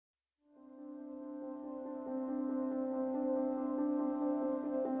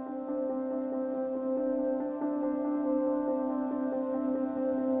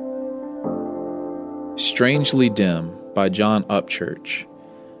Strangely Dim by John Upchurch.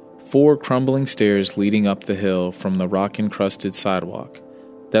 4 crumbling stairs leading up the hill from the rock-encrusted sidewalk.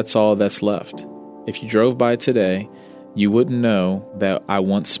 That's all that's left. If you drove by today, you wouldn't know that I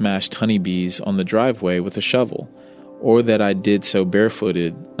once smashed honeybees on the driveway with a shovel, or that I did so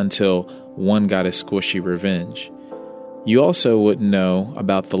barefooted until one got a squishy revenge. You also wouldn't know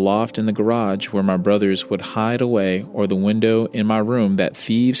about the loft in the garage where my brothers would hide away, or the window in my room that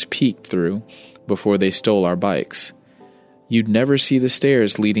thieves peeked through before they stole our bikes. You'd never see the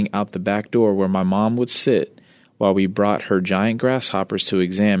stairs leading out the back door where my mom would sit while we brought her giant grasshoppers to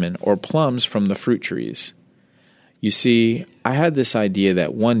examine, or plums from the fruit trees. You see, I had this idea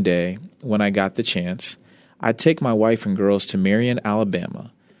that one day, when I got the chance, I'd take my wife and girls to Marion,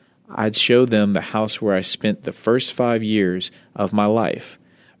 Alabama. I'd show them the house where I spent the first 5 years of my life,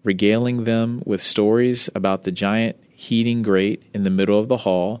 regaling them with stories about the giant heating grate in the middle of the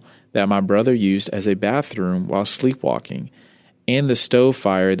hall that my brother used as a bathroom while sleepwalking, and the stove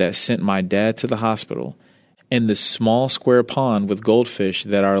fire that sent my dad to the hospital, and the small square pond with goldfish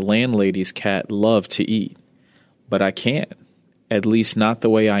that our landlady's cat loved to eat. But I can't, at least not the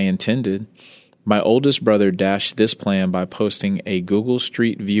way I intended. My oldest brother dashed this plan by posting a Google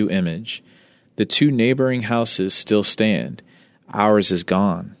Street View image. The 2 neighboring houses still stand. Ours is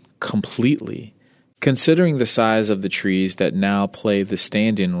gone, completely. Considering the size of the trees that now play the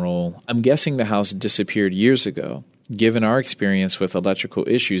stand-in role, I'm guessing the house disappeared years ago, given our experience with electrical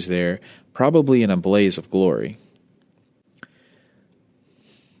issues there, probably in a blaze of glory.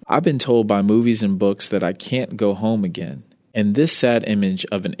 I've been told by movies and books that I can't go home again, and this sad image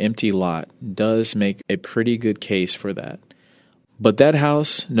of an empty lot does make a pretty good case for that. But that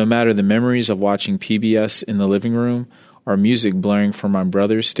house, no matter the memories of watching PBS in the living room or music blaring from my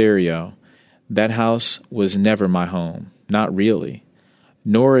brother's stereo, that house was never my home, not really.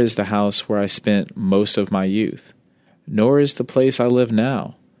 Nor is the house where I spent most of my youth. Nor is the place I live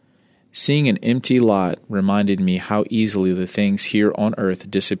now. Seeing an empty lot reminded me how easily the things here on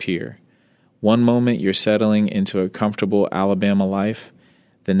earth disappear. One moment you're settling into a comfortable Alabama life,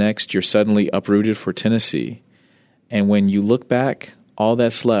 the next you're suddenly uprooted for Tennessee. And when you look back, all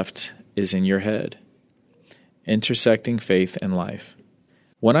that's left is in your head. Intersecting faith and life.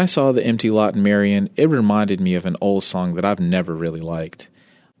 When I saw the empty lot in Marion, it reminded me of an old song that I've never really liked.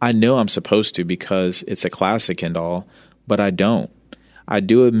 I know I'm supposed to because it's a classic and all, but I don't. I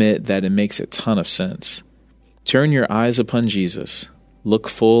do admit that it makes a ton of sense. Turn your eyes upon Jesus, look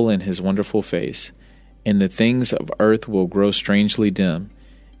full in his wonderful face, and the things of earth will grow strangely dim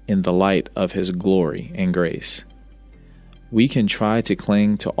in the light of his glory and grace. We can try to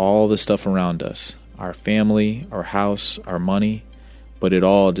cling to all the stuff around us, our family, our house, our money, but it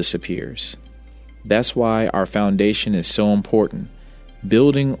all disappears. That's why our foundation is so important.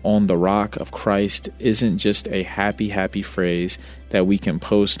 Building on the rock of Christ isn't just a happy phrase that we can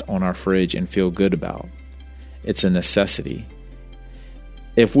post on our fridge and feel good about. It's a necessity.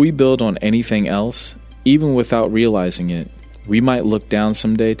 If we build on anything else, even without realizing it, we might look down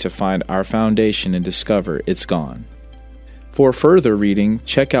someday to find our foundation and discover it's gone. For further reading,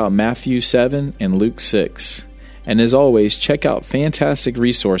 check out Matthew 7 and Luke 6. And as always, check out fantastic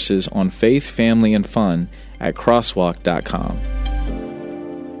resources on faith, family, and fun at crosswalk.com.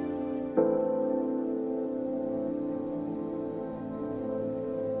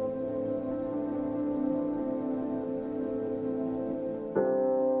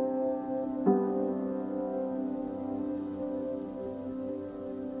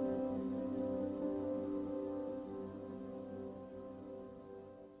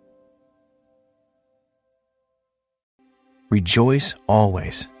 Rejoice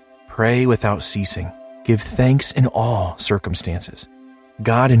always. Pray without ceasing. Give thanks in all circumstances.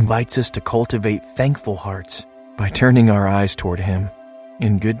 God invites us to cultivate thankful hearts by turning our eyes toward Him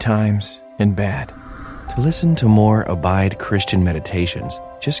in good times and bad. To listen to more Abide Christian Meditations,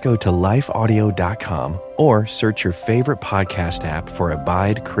 just go to lifeaudio.com or search your favorite podcast app for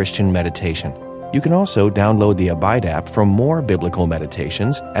Abide Christian Meditation. You can also download the Abide app for more biblical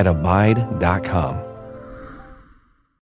meditations at abide.com.